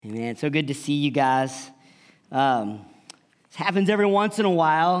Amen. So good to see you guys. This happens every once in a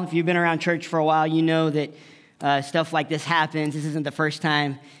while. If you've been around church for a while, you know that stuff like this happens. This isn't the first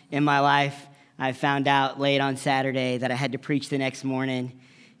time in my life I found out late on Saturday that I had to preach the next morning.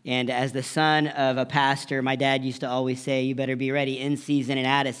 And as the son of a pastor, my dad used to always say, you better be ready in season and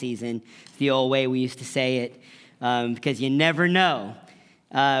out of season. It's the old way we used to say it, because you never know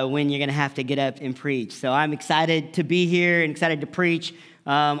when you're going to have to get up and preach. So I'm excited to be here and excited to preach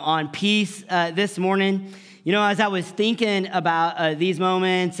on peace this morning. You know, as I was thinking about these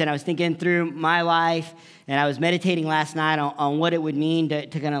moments and I was thinking through my life and I was meditating last night on what it would mean to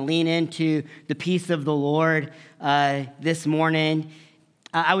kind of lean into the peace of the Lord this morning,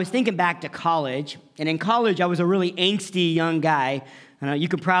 I was thinking back to college. And in college, I was a really angsty young guy. You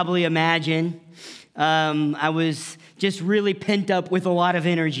could probably imagine. I was just really pent up with a lot of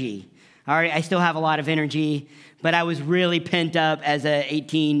energy. All right, I still have a lot of energy, but I was really pent up as a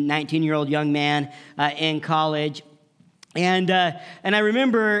 18, 19-year-old young man in college. And I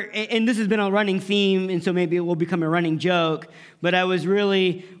remember, and this has been a running theme, and so maybe it will become a running joke, but I was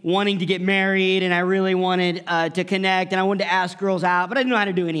really wanting to get married, and I really wanted to connect, and I wanted to ask girls out, but I didn't know how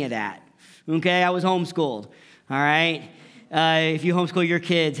to do any of that, okay? I was homeschooled, all right? If you homeschool your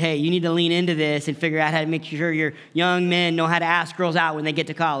kids, hey, you need to lean into this and figure out how to make sure your young men know how to ask girls out when they get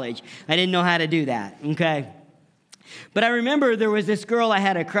to college. I didn't know how to do that, okay? But I remember there was this girl I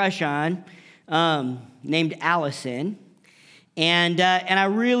had a crush on named Allison. And I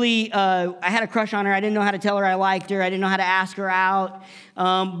really, I had a crush on her. I didn't know how to tell her I liked her. I didn't know how to ask her out.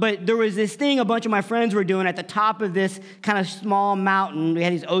 But there was this thing a bunch of my friends were doing at the top of this kind of small mountain. We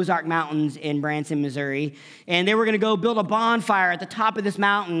had these Ozark Mountains in Branson, Missouri. And they were going to go build a bonfire at the top of this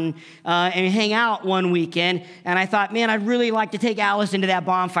mountain and hang out one weekend. And I thought, man, I'd really like to take Allison to that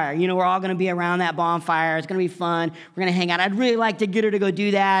bonfire. You know, we're all going to be around that bonfire. It's going to be fun. We're going to hang out. I'd really like to get her to go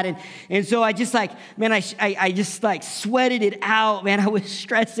do that. And so I just like, man, I just like sweated it out, man. I was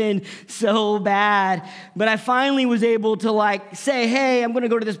stressing so bad. But I finally was able to like say, hey, I'm going to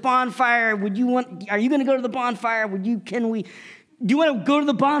go to this bonfire. Are you going to go to the bonfire? Do you want to go to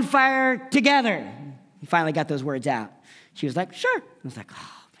the bonfire together? I finally got those words out. She was like, sure. I was like,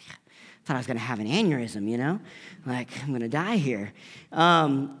 oh, man. I thought I was going to have an aneurysm, you know? Like, I'm going to die here.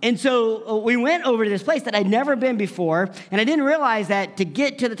 And so we went over to this place that I'd never been before, and I didn't realize that to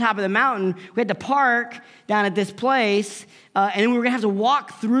get to the top of the mountain, we had to park down at this place, and then we were going to have to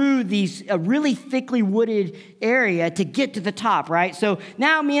walk through these really thickly wooded area to get to the top, right? So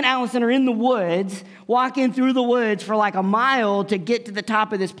now me and Allison are in the woods, walking through the woods for like a mile to get to the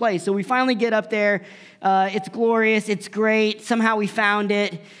top of this place. So we finally get up there. It's glorious. It's great. Somehow we found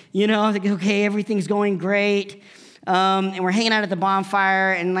it. You know, I was like, okay, everything's going great. And we're hanging out at the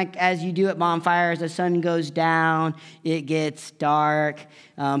bonfire, and like as you do at bonfires, the sun goes down, it gets dark,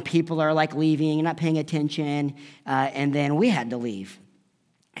 people are like leaving, you're not paying attention, and then we had to leave.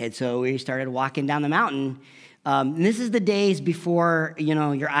 And so we started walking down the mountain. And this is the days before, you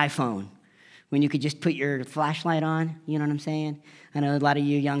know, your iPhone, when you could just put your flashlight on, you know what I'm saying? I know a lot of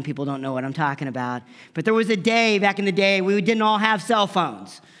you young people don't know what I'm talking about, but there was a day back in the day we didn't all have cell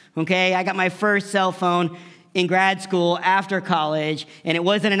phones, okay? I got my first cell phone in grad school after college, and it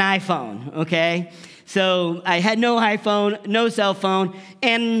wasn't an iPhone, okay? So I had no iPhone, no cell phone,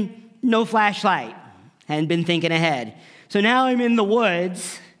 and no flashlight. Hadn't been thinking ahead. So now I'm in the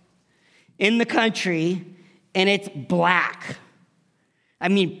woods, in the country, and it's black. I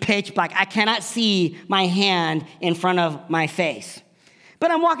mean, pitch black. I cannot see my hand in front of my face.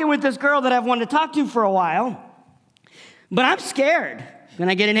 But I'm walking with this girl that I've wanted to talk to for a while, but I'm scared. Can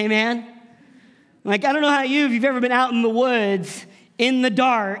I get an amen? Like, I don't know how if you've ever been out in the woods in the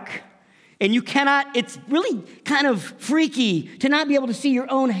dark, and you cannot, it's really kind of freaky to not be able to see your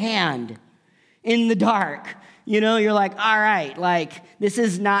own hand in the dark. You know, you're like, all right, like, this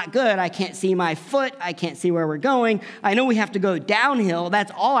is not good. I can't see my foot. I can't see where we're going. I know we have to go downhill.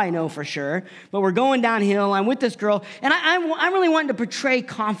 That's all I know for sure. But we're going downhill. I'm with this girl, and I'm really wanting to portray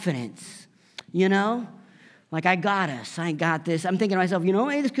confidence, you know? Like, I got us. I got this. I'm thinking to myself, you know,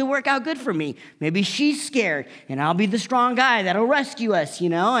 hey, this could work out good for me. Maybe she's scared, and I'll be the strong guy that'll rescue us, you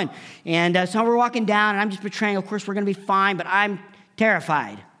know? And so we're walking down, and I'm just portraying, of course, we're going to be fine, but I'm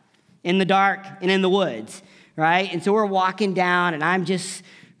terrified in the dark and in the woods, right? And so we're walking down, and I'm just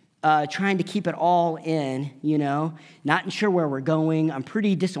trying to keep it all in, you know? Not sure where we're going. I'm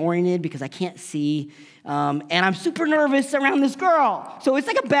pretty disoriented because I can't see, and I'm super nervous around this girl. So it's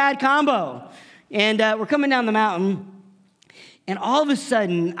like a bad combo. And we're coming down the mountain, and all of a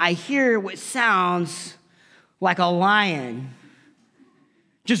sudden, I hear what sounds like a lion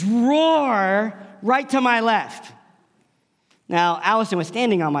just roar right to my left. Now, Allison was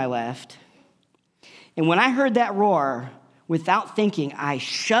standing on my left, and when I heard that roar, without thinking, I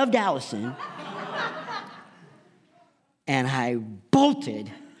shoved Allison, and I bolted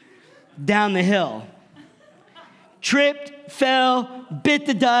down the hill. Tripped, fell, bit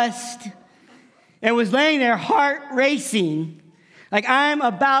the dust, and was laying there, heart racing, like I'm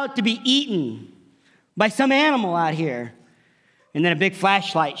about to be eaten by some animal out here. And then a big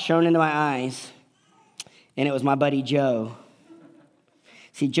flashlight shone into my eyes, and it was my buddy Joe.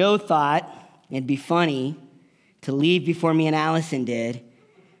 See, Joe thought it'd be funny to leave before me and Allison did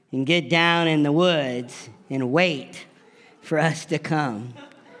and get down in the woods and wait for us to come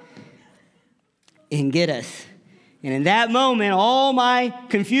and get us. And in that moment, all my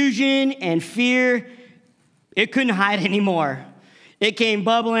confusion and fear, it couldn't hide anymore. It came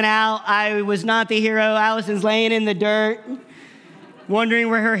bubbling out. I was not the hero. Allison's laying in the dirt, wondering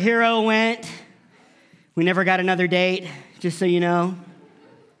where her hero went. We never got another date, just so you know.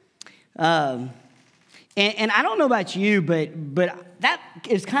 And I don't know about you, but that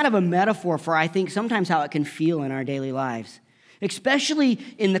is kind of a metaphor for, I think, sometimes how it can feel in our daily lives, especially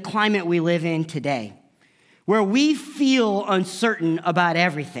in the climate we live in today, where we feel uncertain about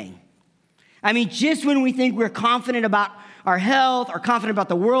everything. I mean, just when we think we're confident about our health or confident about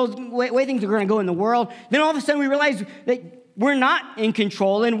the world, way things are going to go in the world, then all of a sudden we realize that we're not in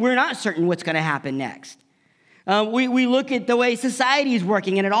control and we're not certain what's going to happen next. We look at the way society is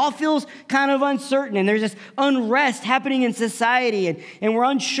working, and it all feels kind of uncertain, and there's this unrest happening in society, and we're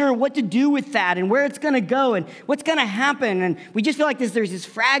unsure what to do with that and where it's going to go and what's going to happen, and we just feel like there's this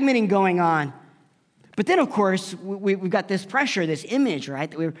fragmenting going on. But then, of course, we've got this pressure, this image,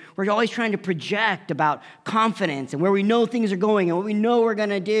 right, that we're always trying to project about confidence and where we know things are going and what we know we're going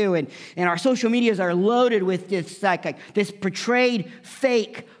to do, and our social medias are loaded with this, like this portrayed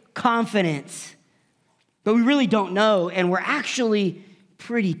fake confidence. But we really don't know, and we're actually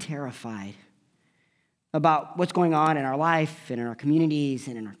pretty terrified about what's going on in our life and in our communities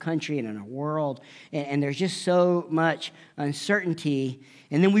and in our country and in our world. And there's just so much uncertainty.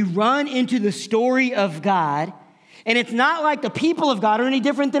 And then we run into the story of God, and it's not like the people of God are any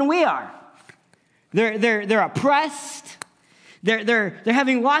different than we are. They're oppressed. They're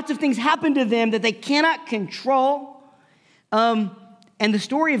having lots of things happen to them that they cannot control. And the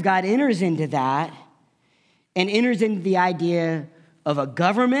story of God enters into that, and enters into the idea of a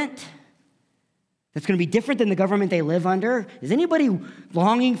government that's going to be different than the government they live under. Is anybody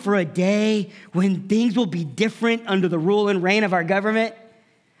longing for a day when things will be different under the rule and reign of our government?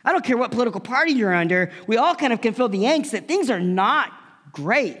 I don't care what political party you're under. We all kind of can feel the angst that things are not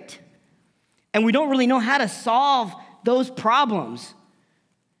great. And we don't really know how to solve those problems.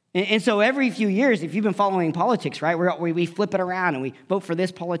 And so every few years, if you've been following politics, right, we flip it around and we vote for this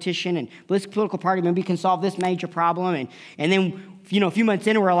politician and this political party maybe can solve this major problem. And then, a few months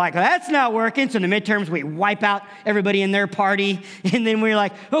in, we're like, well, that's not working. So in the midterms, we wipe out everybody in their party. And then we're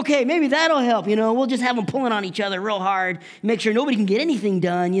like, okay, maybe that'll help. We'll just have them pulling on each other real hard, make sure nobody can get anything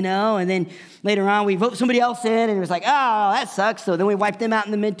done, And then later on, we vote somebody else in and it was like, oh, that sucks. So then we wipe them out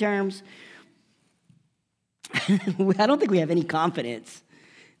in the midterms. I don't think we have any confidence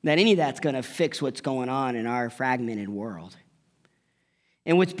that any of that's going to fix what's going on in our fragmented world.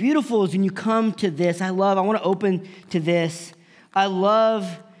 And what's beautiful is when you come to this, I want to open to this. I love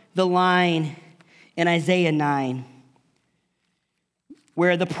the line in Isaiah 9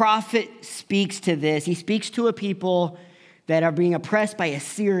 where the prophet speaks to this. He speaks to a people that are being oppressed by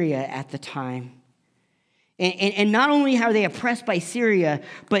Assyria at the time. And not only are they oppressed by Syria,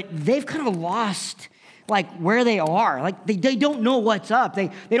 but they've kind of lost where they are. They don't know what's up. They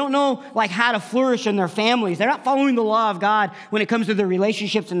don't know how to flourish in their families. They're not following the law of God when it comes to their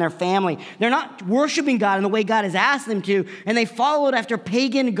relationships in their family. They're not worshiping God in the way God has asked them to, and they followed after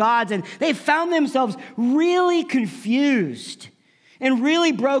pagan gods, and they found themselves really confused and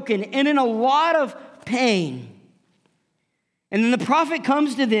really broken and in a lot of pain. And then the prophet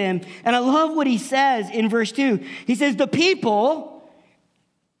comes to them, and I love what he says in verse 2. He says, the people,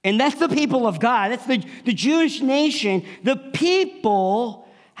 and that's the people of God. That's the Jewish nation. The people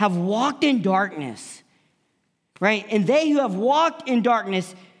have walked in darkness, right? And they who have walked in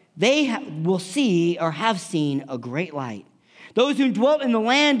darkness, they will see or have seen a great light. Those who dwelt in the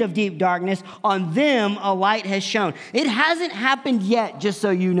land of deep darkness, on them a light has shone. It hasn't happened yet, just so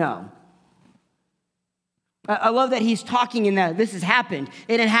you know. I love that he's talking in that this has happened,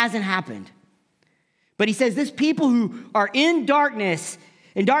 and it hasn't happened. But he says this people who are in darkness,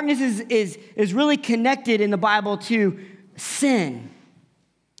 and darkness is really connected in the Bible to sin,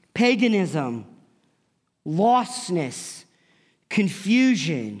 paganism, lostness,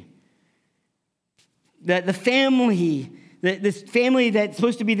 confusion, the family This family that's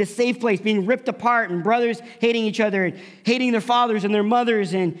supposed to be the safe place being ripped apart, and brothers hating each other and hating their fathers and their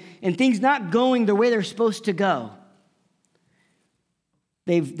mothers, and things not going the way they're supposed to go.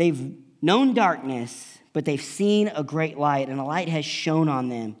 They've known darkness, but they've seen a great light, and a light has shone on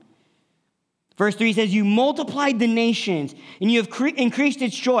them. Verse 3 says, you multiplied the nations, and you have increased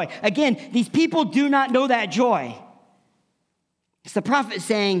its joy. Again, these people do not know that joy. It's the prophet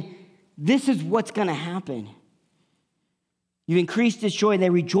saying, this is what's going to happen. You've increased its joy. They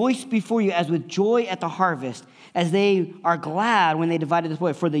rejoice before you as with joy at the harvest, as they are glad when they divided the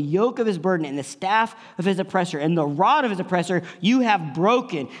spoil. For the yoke of his burden and the staff of his oppressor and the rod of his oppressor you have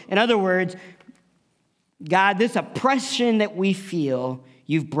broken. In other words, God, this oppression that we feel,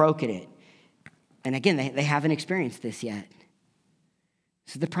 you've broken it. And again, they haven't experienced this yet.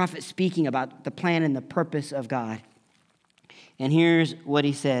 This is the prophet speaking about the plan and the purpose of God. And here's what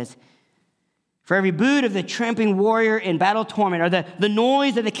he says. For every boot of the tramping warrior in battle torment, or the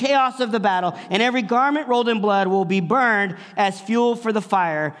noise of the chaos of the battle, and every garment rolled in blood will be burned as fuel for the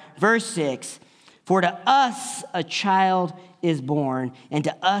fire. Verse 6, for to us a child is born, and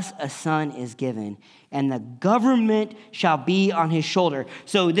to us a son is given, and the government shall be on his shoulder.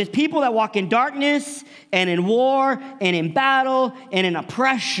 So there's people that walk in darkness and in war and in battle and in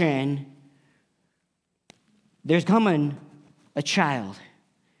oppression. There's coming a child.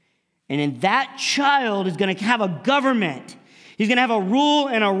 And then that child is going to have a government. He's going to have a rule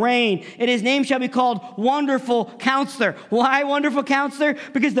and a reign. And his name shall be called Wonderful Counselor. Why Wonderful Counselor?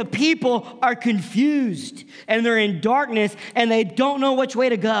 Because the people are confused and they're in darkness and they don't know which way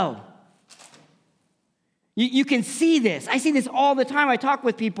to go. You can see this. I see this all the time. I talk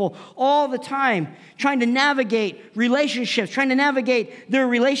with people all the time, trying to navigate relationships, trying to navigate their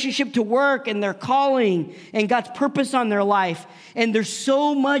relationship to work and their calling and God's purpose on their life. And there's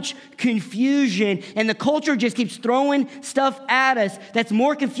so much confusion, and the culture just keeps throwing stuff at us that's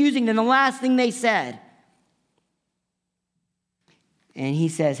more confusing than the last thing they said. And he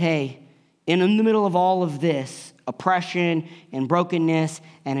says, hey, in the middle of all of this, oppression and brokenness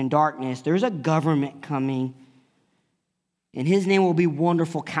and in darkness, there's a government coming, and his name will be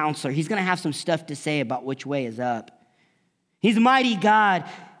Wonderful Counselor. He's going to have some stuff to say about which way is up. He's mighty God,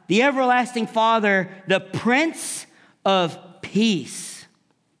 the everlasting Father, the Prince of Peace.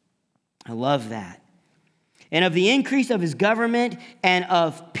 I love that. And of the increase of his government and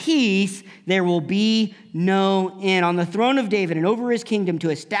of peace, there will be no end. On the throne of David and over his kingdom, to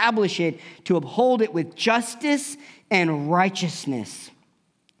establish it, to uphold it with justice and righteousness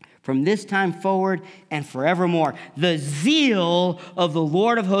from this time forward and forevermore. The zeal of the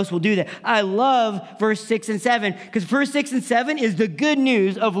Lord of hosts will do that. I love verse 6 and 7, because verse 6 and 7 is the good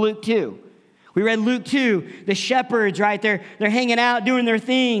news of Luke 2. We read Luke 2, the shepherds, right? They're hanging out, doing their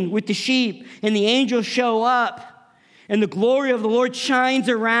thing with the sheep, and the angels show up, and the glory of the Lord shines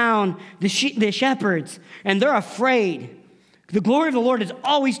around the shepherds, and they're afraid. The glory of the Lord is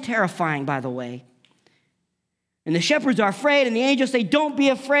always terrifying, by the way. And the shepherds are afraid, and the angels say, don't be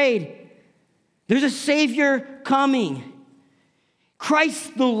afraid. There's a Savior coming,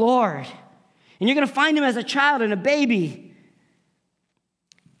 Christ the Lord, and you're going to find him as a child and a baby,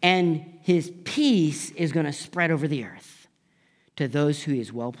 and his peace is going to spread over the earth to those who he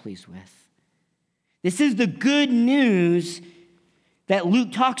is well pleased with. This is the good news that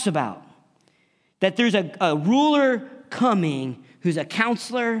Luke talks about, that there's a ruler coming who's a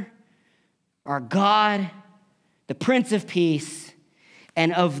counselor, our God, the Prince of Peace,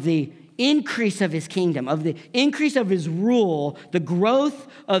 and of the increase of his kingdom, of the increase of his rule, the growth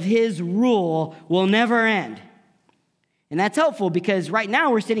of his rule will never end. And that's helpful because right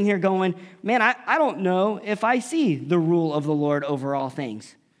now we're sitting here going, man, I don't know if I see the rule of the Lord over all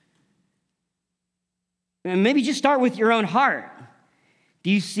things. And maybe just start with your own heart. Do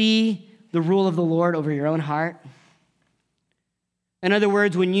you see the rule of the Lord over your own heart? In other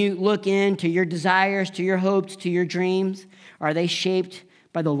words, when you look into your desires, to your hopes, to your dreams, are they shaped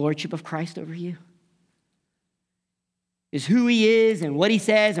by the lordship of Christ over you? Is who he is and what he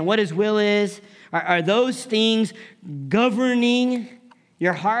says and what his will is, are those things governing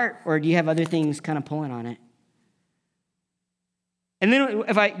your heart, or do you have other things kind of pulling on it? And then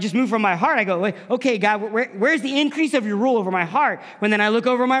if I just move from my heart, I go, wait, okay, God, where's the increase of your rule over my heart? When then I look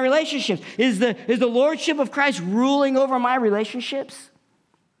over my relationships. Is the lordship of Christ ruling over my relationships?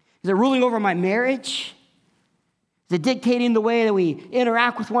 Is it ruling over my marriage? Is it dictating the way that we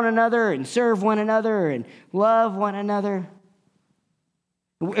interact with one another and serve one another and love one another?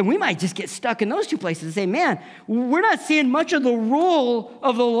 And we might just get stuck in those two places and say, man, we're not seeing much of the rule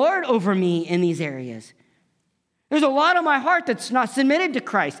of the Lord over me in these areas. There's a lot of my heart that's not submitted to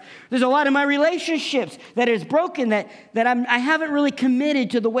Christ. There's a lot of my relationships that is broken, that I haven't really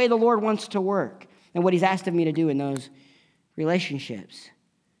committed to the way the Lord wants to work and what he's asked of me to do in those relationships.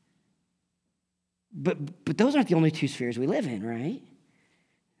 But those aren't the only two spheres we live in, right?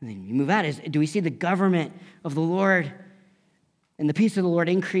 And then you move out. Do we see the government of the Lord and the peace of the Lord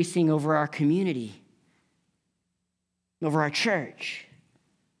increasing over our community, over our church,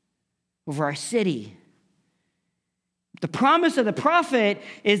 over our city? The promise of the prophet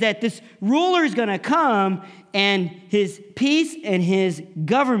is that this ruler is going to come and his peace and his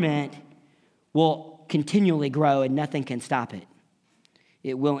government will continually grow and nothing can stop it.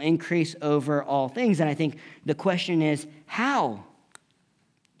 It will increase over all things. And I think the question is, how?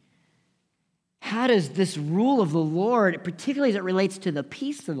 How does this rule of the Lord, particularly as it relates to the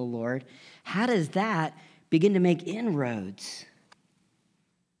peace of the Lord, how does that begin to make inroads?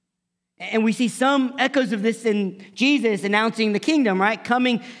 And we see some echoes of this in Jesus announcing the kingdom, right?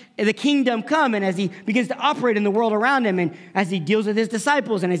 The kingdom come, and as he begins to operate in the world around him, and as he deals with his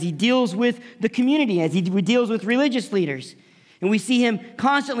disciples, and as he deals with the community, as he deals with religious leaders. And we see him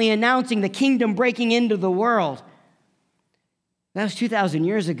constantly announcing the kingdom breaking into the world. That was 2,000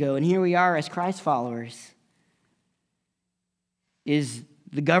 years ago, and here we are as Christ followers. Is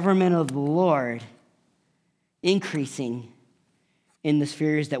the government of the Lord increasing in the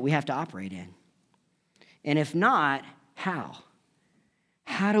spheres that we have to operate in? And if not, how?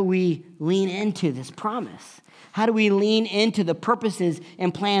 How do we lean into this promise? How do we lean into the purposes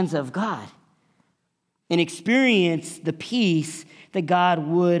and plans of God and experience the peace that God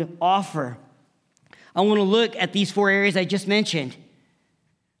would offer? I want to look at these four areas I just mentioned: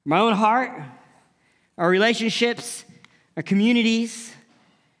 my own heart, our relationships, our communities,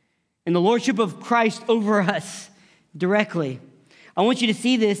 and the lordship of Christ over us directly. I want you to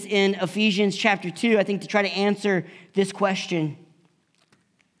see this in Ephesians chapter 2, I think, to try to answer this question.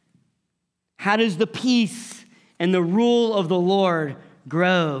 How does the peace and the rule of the Lord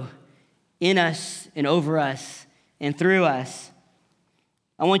grow in us and over us and through us?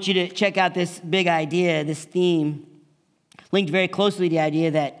 I want you to check out this big idea, this theme, linked very closely to the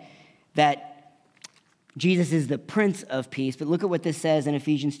idea that Jesus is the Prince of Peace. But look at what this says in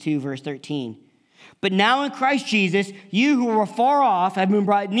Ephesians 2, verse 13. But now in Christ Jesus, you who were far off have been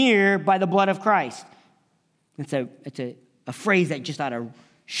brought near by the blood of Christ. It's a phrase that just ought to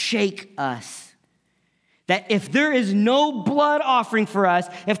shake us. That if there is no blood offering for us,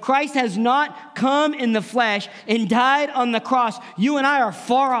 if Christ has not come in the flesh and died on the cross, you and I are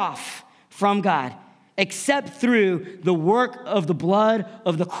far off from God, except through the work of the blood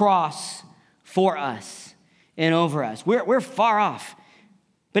of the cross for us and over us. We're far off.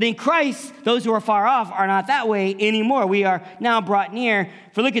 But in Christ, those who are far off are not that way anymore. We are now brought near.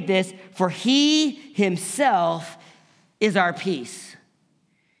 For look at this. For he himself is our peace.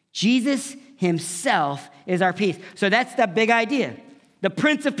 Jesus himself is our peace. So that's the big idea. The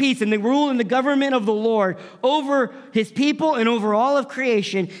Prince of Peace and the rule and the government of the Lord over his people and over all of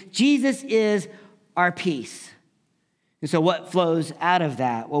creation. Jesus is our peace. And so what flows out of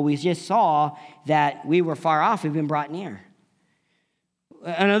that? Well, we just saw that we were far off. We've been brought near.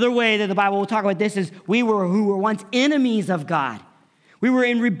 Another way that the Bible will talk about this is who were once enemies of God. We were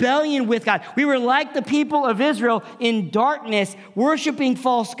in rebellion with God. We were like the people of Israel in darkness, worshiping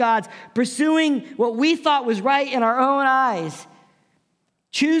false gods, pursuing what we thought was right in our own eyes,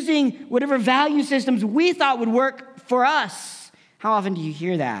 choosing whatever value systems we thought would work for us. How often do you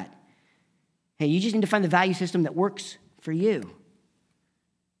hear that? Hey, you just need to find the value system that works for you.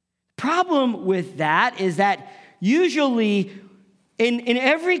 Problem with that is that usually in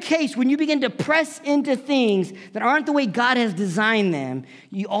every case, when you begin to press into things that aren't the way God has designed them,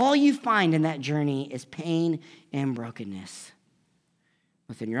 all you find in that journey is pain and brokenness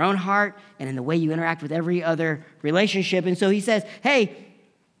within your own heart and in the way you interact with every other relationship. And so he says, hey,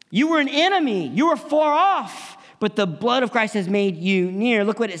 you were an enemy. You were far off, but the blood of Christ has made you near.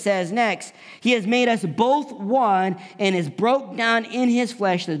 Look what it says next. He has made us both one and has broke down in his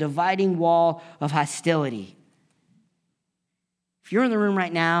flesh the dividing wall of hostility. If you're in the room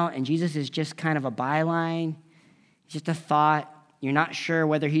right now and Jesus is just kind of a byline, just a thought, you're not sure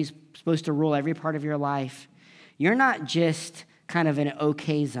whether he's supposed to rule every part of your life, you're not just kind of in an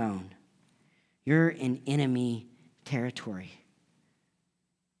okay zone. You're in enemy territory.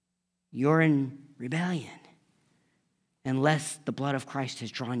 You're in rebellion unless the blood of Christ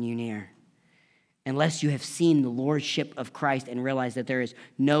has drawn you near. Unless you have seen the lordship of Christ and realize that there is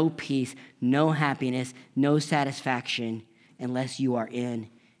no peace, no happiness, no satisfaction unless you are in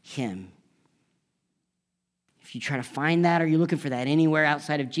him. If you try to find that or you're looking for that anywhere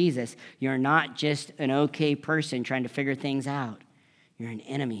outside of Jesus, you're not just an okay person trying to figure things out. You're an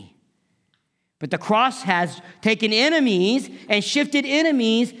enemy. But the cross has taken enemies and shifted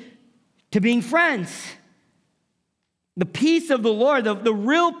enemies to being friends. The peace of the Lord, the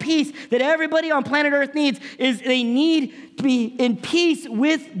real peace that everybody on planet Earth needs, is they need to be in peace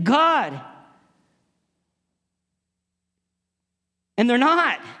with God. And they're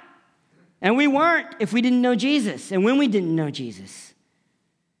not. And we weren't if we didn't know Jesus and when we didn't know Jesus.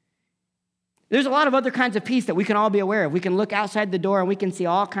 There's a lot of other kinds of peace that we can all be aware of. We can look outside the door and we can see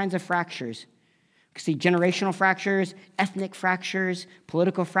all kinds of fractures. We can see generational fractures, ethnic fractures,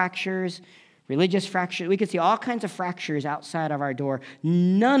 political fractures, religious fractures. We can see all kinds of fractures outside of our door.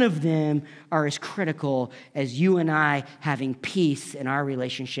 None of them are as critical as you and I having peace in our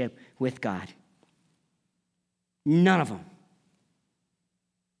relationship with God. None of them.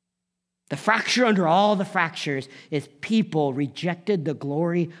 The fracture under all the fractures is people rejected the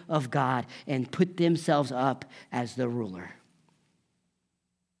glory of God and put themselves up as the ruler.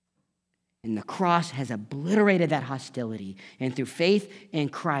 And the cross has obliterated that hostility. And through faith in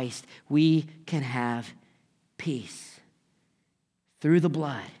Christ, we can have peace through the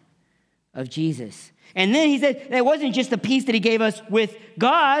blood of Jesus. And then he said that it wasn't just the peace that he gave us with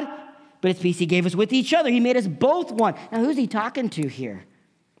God, but it's peace he gave us with each other. He made us both one. Now, who's he talking to here?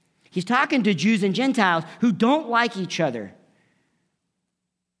 He's talking to Jews and Gentiles who don't like each other.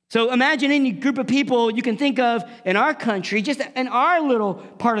 So imagine any group of people you can think of in our country, just in our little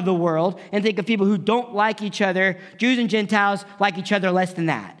part of the world, and think of people who don't like each other. Jews and Gentiles like each other less than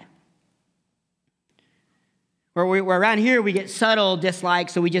that. Where around here, we get subtle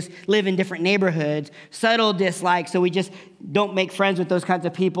dislikes, so we just live in different neighborhoods. Subtle dislikes, so we just don't make friends with those kinds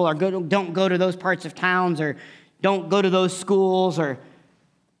of people, or don't go to those parts of towns, or don't go to those schools, or...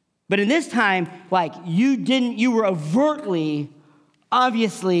 But in this time, you were overtly,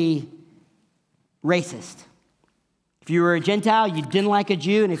 obviously racist. If you were a Gentile, you didn't like a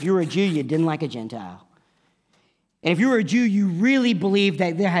Jew, and if you were a Jew, you didn't like a Gentile. And if you were a Jew, you really believed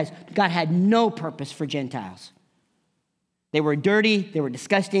that God had no purpose for Gentiles. They were dirty, they were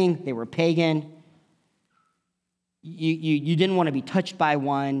disgusting, they were pagan. You didn't want to be touched by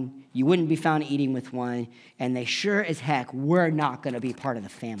one. You wouldn't be found eating with one. And they sure as heck were not going to be part of the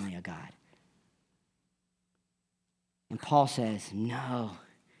family of God. And Paul says, no,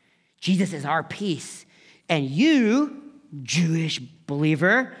 Jesus is our peace. And you, Jewish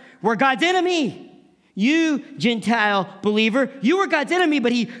believer, were God's enemy. You, Gentile believer, you were God's enemy,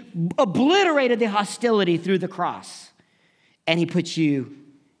 but he obliterated the hostility through the cross. And he puts you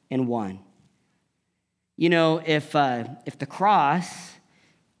in one. You know, if the cross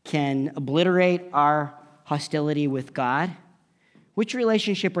can obliterate our hostility with God, which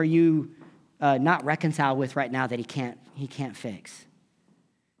relationship are you not reconciled with right now that he can't fix?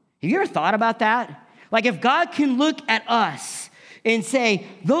 Have you ever thought about that? Like, if God can look at us and say,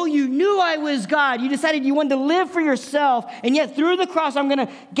 though you knew I was God, you decided you wanted to live for yourself, and yet through the cross, I'm going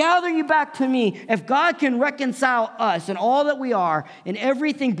to gather you back to me. If God can reconcile us and all that we are and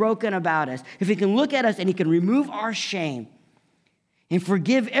everything broken about us, if he can look at us and he can remove our shame and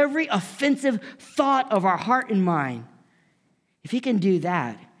forgive every offensive thought of our heart and mind, if he can do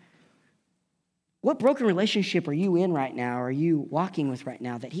that, what broken relationship are you in right now, or are you walking with right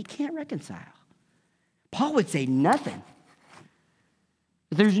now that he can't reconcile? Paul would say nothing.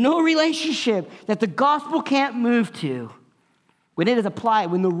 There's no relationship that the gospel can't move to. When it is applied,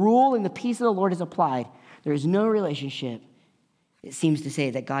 when the rule and the peace of the Lord is applied, there is no relationship, it seems to say,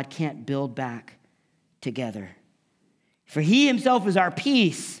 that God can't build back together. For he himself is our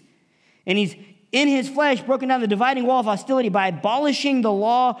peace, and he's in his flesh broken down the dividing wall of hostility by abolishing the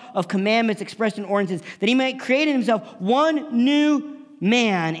law of commandments expressed in ordinances, that he might create in himself one new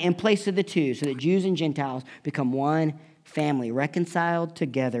man in place of the two, so that Jews and Gentiles become one family, reconciled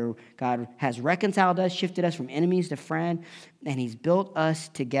together. God has reconciled us, shifted us from enemies to friend, and he's built us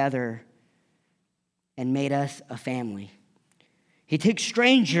together and made us a family. He took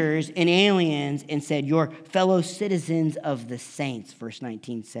strangers and aliens and said, "You're fellow citizens of the saints," verse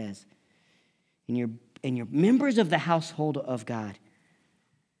 19 says. And you're members of the household of God.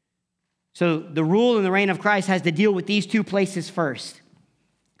 So the rule and the reign of Christ has to deal with these two places first.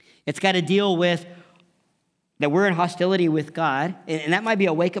 It's got to deal with that we're in hostility with God, and that might be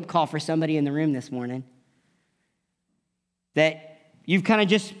a wake-up call for somebody in the room this morning. That you've kind of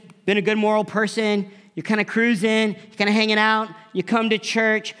just been a good moral person, you're kind of cruising, you're kind of hanging out, you come to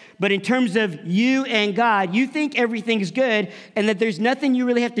church, but in terms of you and God, you think everything's good and that there's nothing you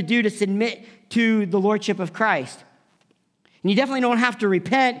really have to do to submit to the lordship of Christ. And you definitely don't have to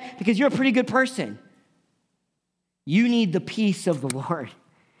repent because you're a pretty good person. You need the peace of the Lord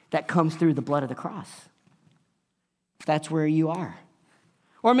that comes through the blood of the cross. That's where you are.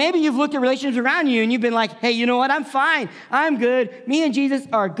 Or maybe you've looked at relationships around you and you've been like, hey, you know what? I'm fine. I'm good. Me and Jesus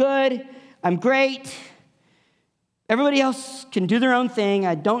are good. I'm great. Everybody else can do their own thing.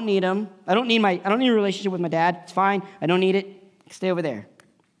 I don't need them. I don't need a relationship with my dad. It's fine. I don't need it. Stay over there.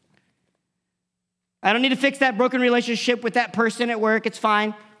 I don't need to fix that broken relationship with that person at work. It's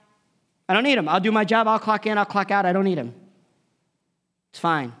fine. I don't need them. I'll do my job. I'll clock in. I'll clock out. I don't need them. It's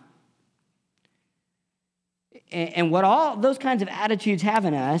fine. And what all those kinds of attitudes have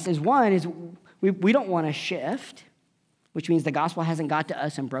in us is one is we don't want to shift, which means the gospel hasn't got to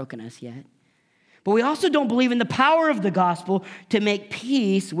us and broken us yet. But we also don't believe in the power of the gospel to make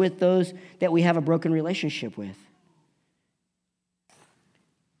peace with those that we have a broken relationship with.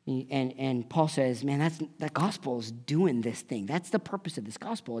 And Paul says, man, that gospel is doing this thing. That's the purpose of this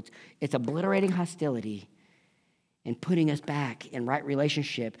gospel. It's obliterating hostility and putting us back in right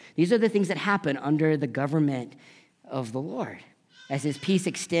relationship. These are the things that happen under the government of the Lord as his peace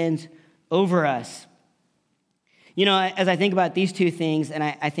extends over us. You know, as I think about these two things, and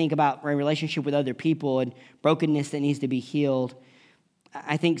I think about my relationship with other people and brokenness that needs to be healed,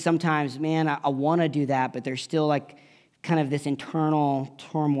 I think sometimes, man, I want to do that, but there's still like kind of this internal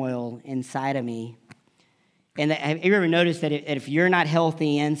turmoil inside of me. And have you ever noticed that if you're not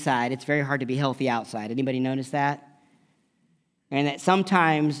healthy inside, it's very hard to be healthy outside? Anybody notice that? And that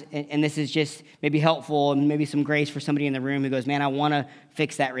sometimes, and this is just maybe helpful and maybe some grace for somebody in the room who goes, man, I want to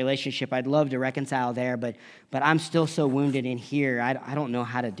fix that relationship. I'd love to reconcile there, but I'm still so wounded in here. I don't know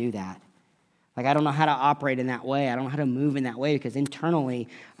how to do that. Like, I don't know how to operate in that way. I don't know how to move in that way because internally,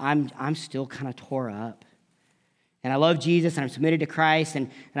 I'm still kind of tore up. And I love Jesus, and I'm submitted to Christ,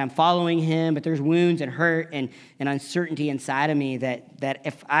 and I'm following him, but there's wounds and hurt and uncertainty inside of me that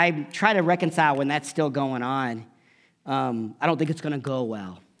if I try to reconcile when that's still going on, I don't think it's going to go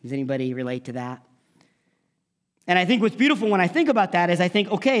well. Does anybody relate to that? And I think what's beautiful when I think about that is I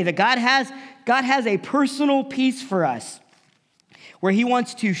think, okay, that God has a personal peace for us where he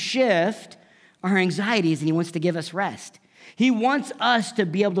wants to shift our anxieties and he wants to give us rest. He wants us to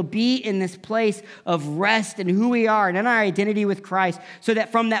be able to be in this place of rest in who we are and in our identity with Christ so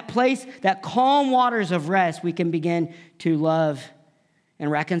that from that place, that calm waters of rest, we can begin to love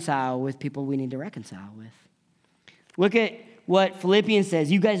and reconcile with people we need to reconcile with. Look at what Philippians says.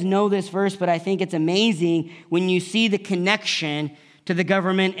 You guys know this verse, but I think it's amazing when you see the connection to the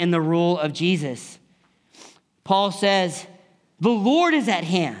government and the rule of Jesus. Paul says, the Lord is at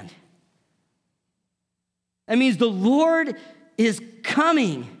hand. That means the Lord is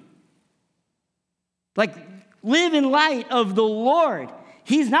coming. Like, live in light of the Lord.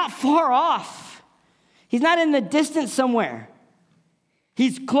 He's not far off. He's not in the distance somewhere.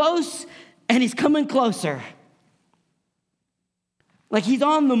 He's close and he's coming closer. Like, he's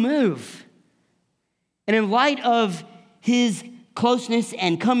on the move. And in light of his closeness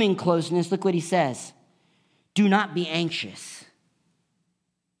and coming closeness, look what he says. Do not be anxious.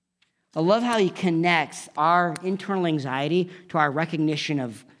 I love how he connects our internal anxiety to our recognition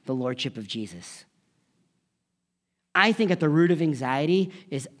of the lordship of Jesus. I think at the root of anxiety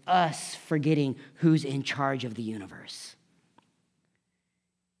is us forgetting who's in charge of the universe.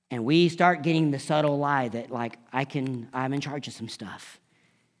 And we start getting the subtle lie that, like, I'm in charge of some stuff.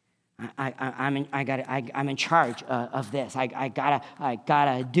 I'm in charge of this. I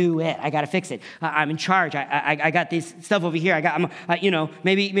gotta do it. I gotta fix it. I'm in charge. I got this stuff over here.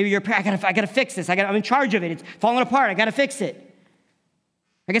 Maybe you're a parent. I gotta fix this. I'm in charge of it. It's falling apart. I gotta fix it.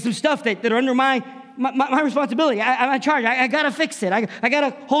 I got some stuff that are under my responsibility. I'm in charge. I gotta fix it. I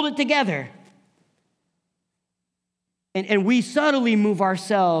gotta hold it together. And we subtly move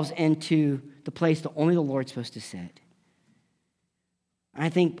ourselves into the place that only the Lord's supposed to sit. I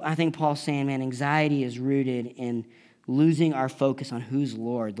think Paul's saying, man, anxiety is rooted in losing our focus on who's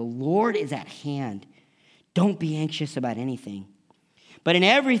Lord. The Lord is at hand. Don't be anxious about anything. But in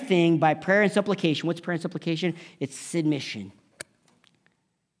everything, by prayer and supplication. What's prayer and supplication? It's submission.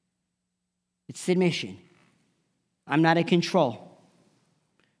 It's submission. I'm not in control.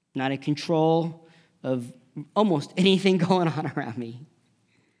 I'm not in control of almost anything going on around me.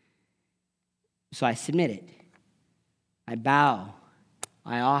 So I submit it. I bow.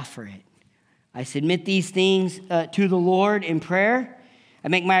 I offer it. I submit these things to the Lord in prayer. I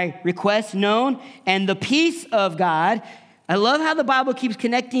make my requests known. And the peace of God, I love how the Bible keeps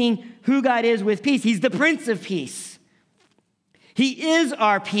connecting who God is with peace. He's the Prince of Peace. He is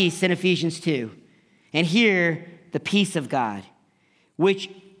our peace in Ephesians 2. And here, the peace of God, which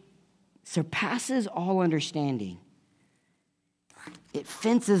surpasses all understanding. It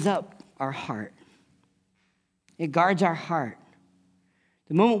fences up our heart. It guards our heart.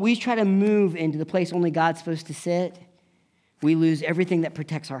 The moment we try to move into the place only God's supposed to sit, we lose everything that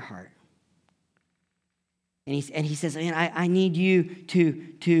protects our heart. And he says, man, I need you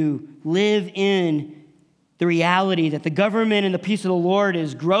to live in the reality that the government and the peace of the Lord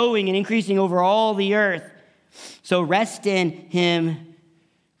is growing and increasing over all the earth. So rest in him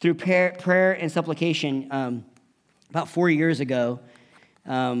through prayer and supplication. About 4 years ago,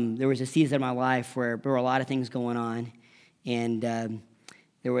 there was a season of my life where there were a lot of things going on. And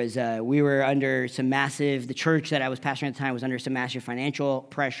we were under some massive, the church that I was pastoring at the time was under some massive financial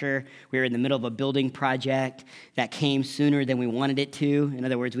pressure. We were in the middle of a building project that came sooner than we wanted it to. In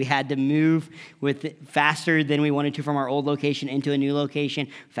other words, we had to move faster than we wanted to from our old location into a new location,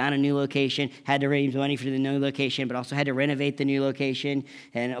 found a new location, had to raise money for the new location, but also had to renovate the new location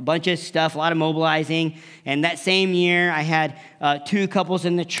and a bunch of stuff, a lot of mobilizing. And that same year, I had 2 couples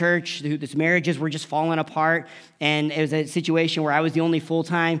in the church whose marriages were just falling apart. And it was a situation where I was the only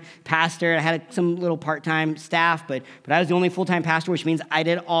full-time pastor. I had some little part-time staff, but I was the only full-time pastor, which means I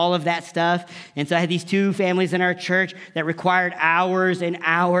did all of that stuff. And so I had these 2 families in our church that required hours and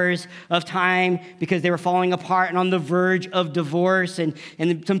hours of time because they were falling apart and on the verge of divorce. And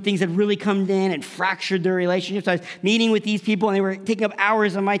some things had really come in and fractured their relationships. So I was meeting with these people, and they were taking up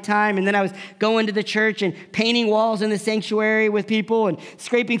hours of my time. And then I was going to the church and painting walls in the sanctuary with people and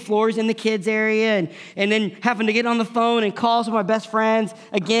scraping floors in the kids' area and then having to get on the phone and call some of my best friends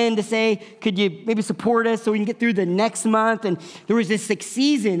again to say, could you maybe support us so we can get through the next month? And there was this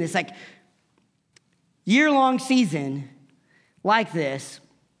season, this year-long season like this.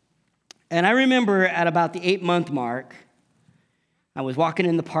 And I remember at about the 8-month mark, I was walking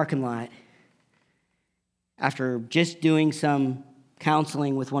in the parking lot after just doing some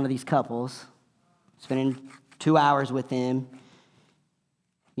counseling with one of these couples, spending 2 hours with them,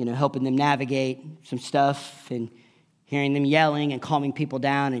 helping them navigate some stuff and hearing them yelling and calming people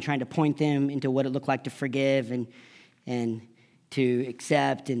down and trying to point them into what it looked like to forgive and to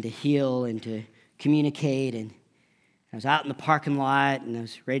accept and to heal and to communicate. And I was out in the parking lot and I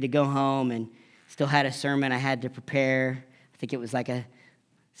was ready to go home and still had a sermon I had to prepare. I think it was like a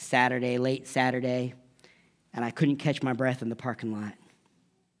Saturday, late Saturday, and I couldn't catch my breath in the parking lot.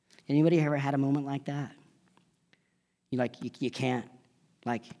 Anybody ever had a moment like that? You can't.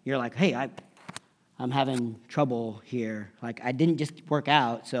 You're like, hey, I'm having trouble here. I didn't just work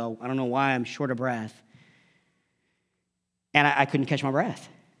out, so I don't know why I'm short of breath. And I couldn't catch my breath.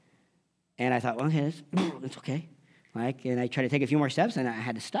 And I thought, well, okay, it's okay. And I tried to take a few more steps, and I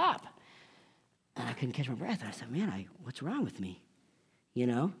had to stop. And I couldn't catch my breath. And I said, man, what's wrong with me?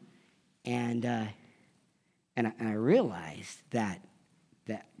 And I realized that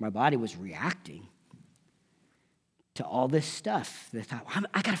my body was reacting to all this stuff. They thought, well,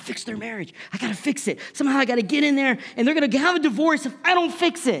 I got to fix their marriage. I got to fix it. Somehow I got to get in there, and they're going to have a divorce if I don't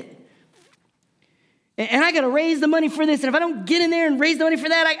fix it. And I got to raise the money for this, and if I don't get in there and raise the money for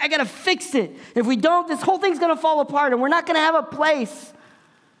that, I got to fix it. If we don't, this whole thing's going to fall apart, and we're not going to have a place.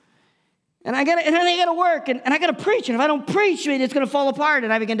 And then I got to work, and I got to preach, and if I don't preach, it's going to fall apart.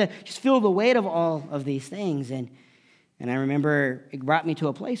 And I began to just feel the weight of all of these things. And I remember it brought me to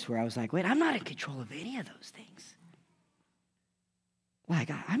a place where I was like, wait, I'm not in control of any of those things.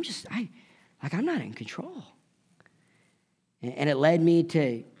 I'm not in control. And it led me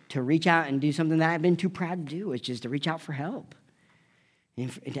to reach out and do something that I've been too proud to do, which is to reach out for help. And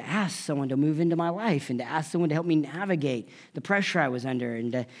to ask someone to move into my life and to ask someone to help me navigate the pressure I was under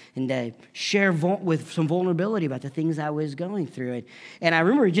and to share with some vulnerability about the things I was going through. And I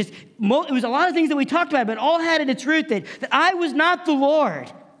remember it was a lot of things that we talked about, but it all had at its root that I was not the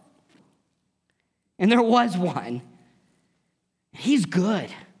Lord. And there was one. He's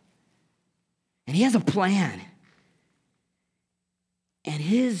good. And he has a plan. And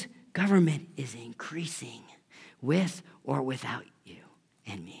his government is increasing with or without you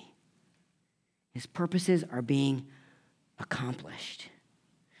and me. His purposes are being accomplished.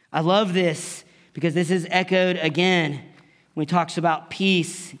 I love this because this is echoed again when he talks about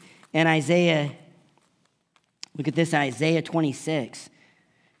peace in Isaiah. Look at this, Isaiah 26.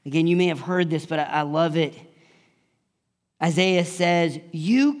 Again, you may have heard this, but I love it. Isaiah says,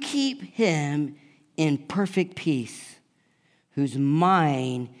 you keep him in perfect peace, whose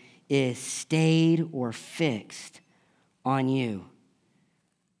mind is stayed or fixed on you.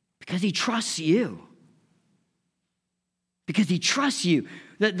 Because he trusts you. Because he trusts you.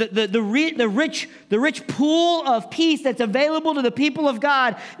 The rich pool of peace that's available to the people of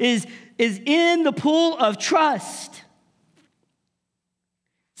God is in the pool of trust.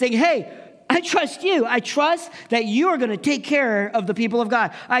 Saying, hey, I trust you. I trust that you are going to take care of the people of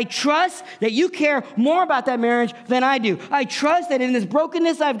God. I trust that you care more about that marriage than I do. I trust that in this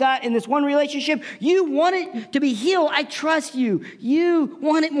brokenness I've got in this one relationship, you want it to be healed. I trust you. You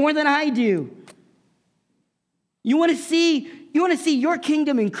want it more than I do. You want to see your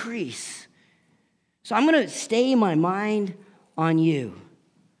kingdom increase. So I'm going to stay my mind on you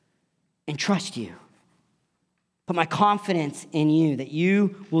and trust you. Put my confidence in you, that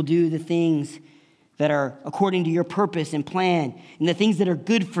you will do the things that are according to your purpose and plan, and the things that are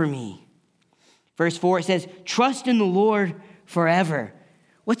good for me. Verse 4, it says, trust in the Lord forever.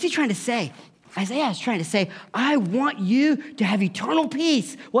 What's he trying to say? Isaiah is trying to say, I want you to have eternal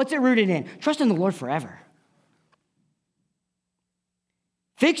peace. What's it rooted in? Trust in the Lord forever.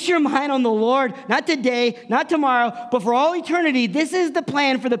 Fix your mind on the Lord, not today, not tomorrow, but for all eternity. This is the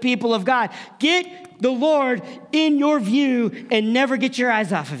plan for the people of God. Get the Lord in your view and never get your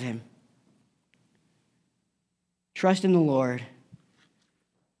eyes off of him. Trust in the Lord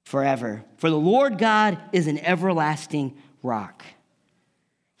forever. For the Lord God is an everlasting rock.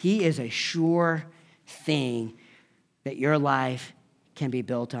 He is a sure thing that your life can be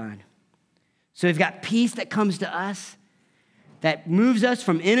built on. So we've got peace that comes to us, that moves us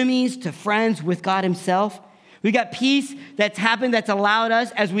from enemies to friends with God himself. We got peace that's happened, that's allowed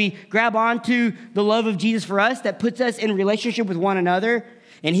us as we grab onto the love of Jesus for us, that puts us in relationship with one another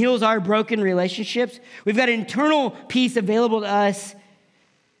and heals our broken relationships. We've got internal peace available to us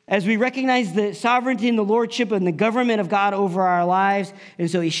as we recognize the sovereignty and the lordship and the government of God over our lives. And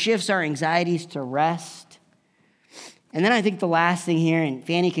so he shifts our anxieties to rest. And then I think the last thing here, and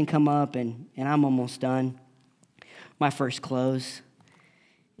Fanny can come up and I'm almost done. My first close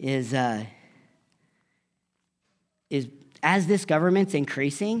is as this government's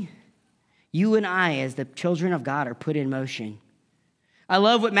increasing, you and I, as the children of God, are put in motion. I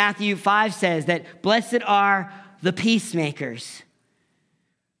love what Matthew 5 says, that blessed are the peacemakers.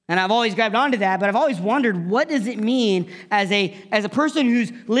 And I've always grabbed onto that, but I've always wondered, what does it mean as a person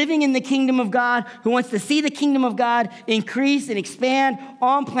who's living in the kingdom of God, who wants to see the kingdom of God increase and expand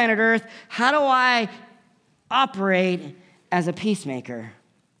on planet Earth? How do I operate as a peacemaker?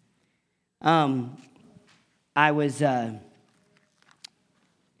 I was,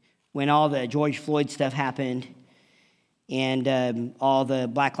 when all the George Floyd stuff happened and all the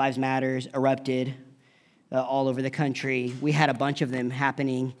Black Lives Matters erupted all over the country, we had a bunch of them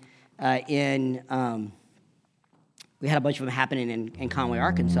happening in Conway,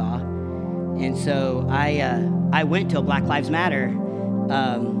 Arkansas. And so I went to a Black Lives Matter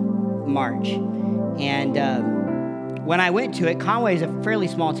march. And when I went to it, Conway is a fairly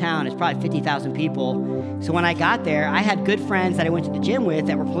small town. It's probably 50,000 people. So when I got there, I had good friends that I went to the gym with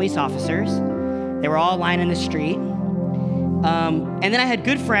that were police officers. They were all lining the street. And then I had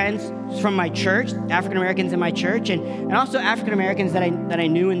good friends from my church, African Americans in my church, and also African Americans that I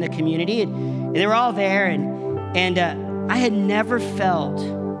knew in the community. And they were all there, and I had never felt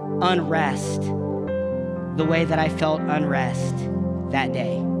unrest the way that I felt unrest that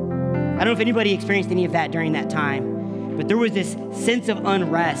day. I don't know if anybody experienced any of that during that time, but there was this sense of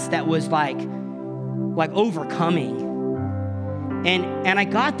unrest that was like overcoming. And I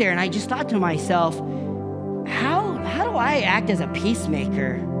got there and I just thought to myself, how do I act as a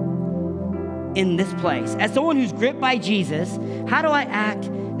peacemaker in this place? As someone who's gripped by Jesus, how do I act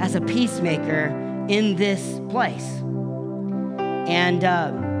as a peacemaker in this place? And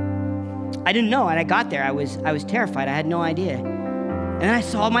I didn't know. And I got there. I was terrified. I had no idea. And then I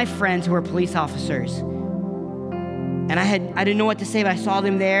saw my friends who were police officers. And I didn't know what to say, but I saw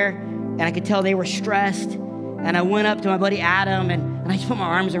them there, and I could tell they were stressed. And I went up to my buddy Adam, and I just put my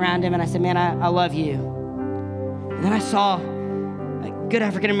arms around him, and I said, man, I love you. And then I saw a good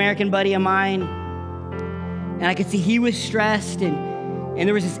African-American buddy of mine, and I could see he was stressed, and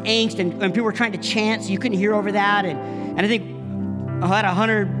there was this angst, and people were trying to chant, so you couldn't hear over that. And I think about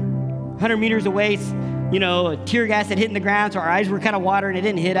 100 meters away, tear gas had hit in the ground, so our eyes were kind of watering. It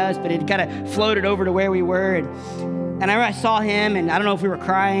didn't hit us, but it kind of floated over to where we were. And I saw him, and I don't know if we were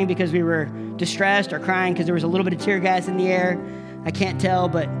crying because we were distressed or crying because there was a little bit of tear gas in the air. I can't tell,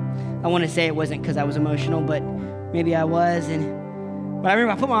 but I want to say it wasn't because I was emotional, but maybe I was. But I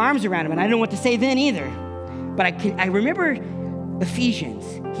remember I put my arms around him, and I didn't know what to say then either. But I remember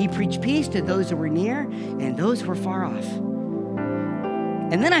Ephesians. He preached peace to those who were near and those who were far off.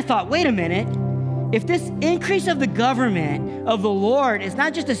 And then I thought, wait a minute. If this increase of the government of the Lord is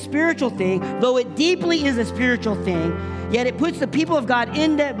not just a spiritual thing, though it deeply is a spiritual thing, yet it puts the people of God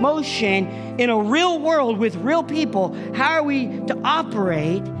into motion in a real world with real people, how are we to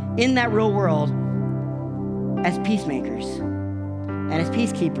operate in that real world as peacemakers and as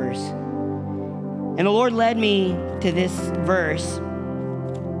peacekeepers And the Lord led me to this verse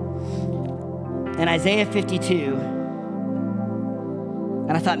in Isaiah 52.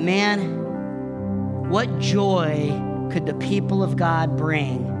 And I thought, man, what joy could the people of God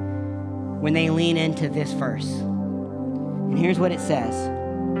bring when they lean into this verse? And here's what it says.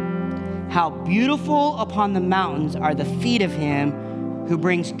 How beautiful upon the mountains are the feet of him who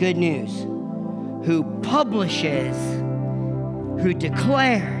brings good news, who publishes, who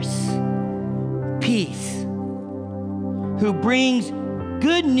declares peace, who brings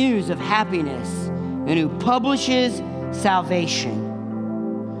good news of happiness, and who publishes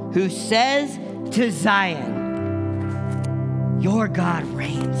salvation, who says to Zion, your God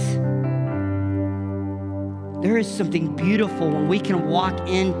reigns. There is something beautiful when we can walk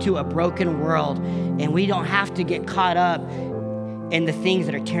into a broken world and we don't have to get caught up in the things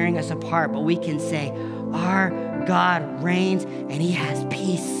that are tearing us apart, but we can say, our God reigns and he has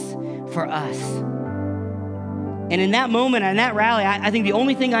peace for us. And in that moment, in that rally, I think the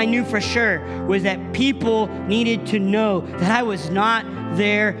only thing I knew for sure was that people needed to know that I was not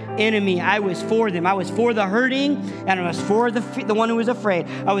their enemy. I was for them. I was for the hurting, and I was for the one who was afraid.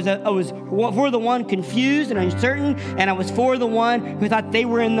 I was for the one confused and uncertain, and I was for the one who thought they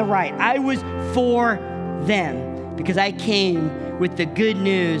were in the right. I was for them because I came with the good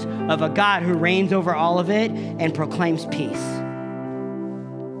news of a God who reigns over all of it and proclaims peace.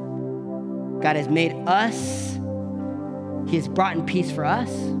 God has made us. He has brought in peace for us.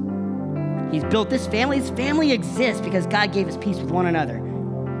 He's built this family. This family exists because God gave us peace with one another.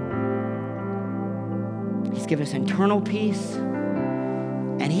 He's given us internal peace.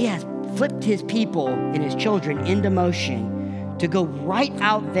 And he has flipped his people and his children into motion to go right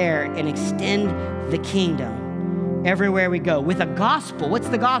out there and extend the kingdom everywhere we go with a gospel. What's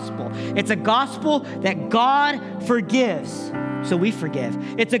the gospel? It's a gospel that God forgives. So we forgive.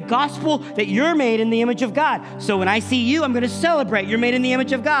 It's a gospel that you're made in the image of God. So when I see you, I'm going to celebrate you're made in the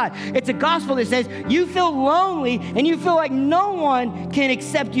image of God. It's a gospel that says you feel lonely and you feel like no one can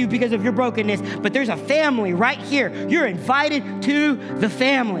accept you because of your brokenness, but there's a family right here. You're invited to the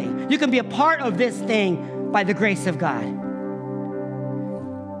family. You can be a part of this thing by the grace of God.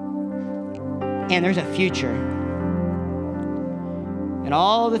 And there's a future. And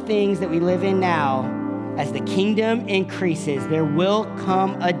all the things that we live in now, as the kingdom increases, there will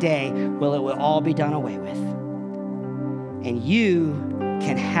come a day where it will all be done away with. And you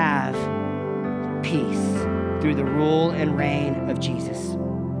can have peace through the rule and reign of Jesus.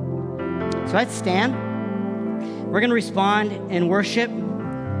 So let's stand. We're going to respond in worship.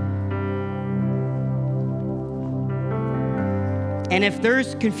 And if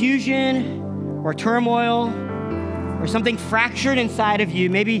there's confusion or turmoil, or something fractured inside of you.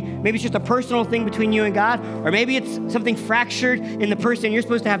 Maybe it's just a personal thing between you and God, or maybe it's something fractured in the person you're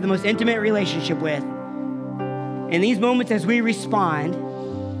supposed to have the most intimate relationship with. In these moments as we respond,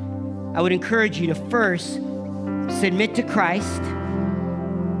 I would encourage you to first submit to Christ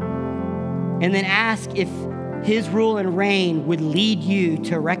and then ask if his rule and reign would lead you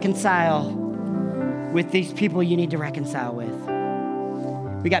to reconcile with these people you need to reconcile with.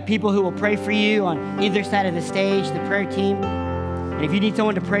 We got people who will pray for you on either side of the stage, the prayer team. And if you need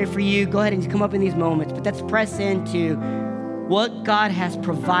someone to pray for you, go ahead and come up in these moments. But let's press into what God has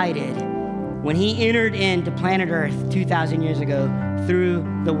provided when he entered into planet Earth 2,000 years ago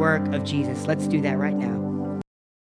through the work of Jesus. Let's do that right now.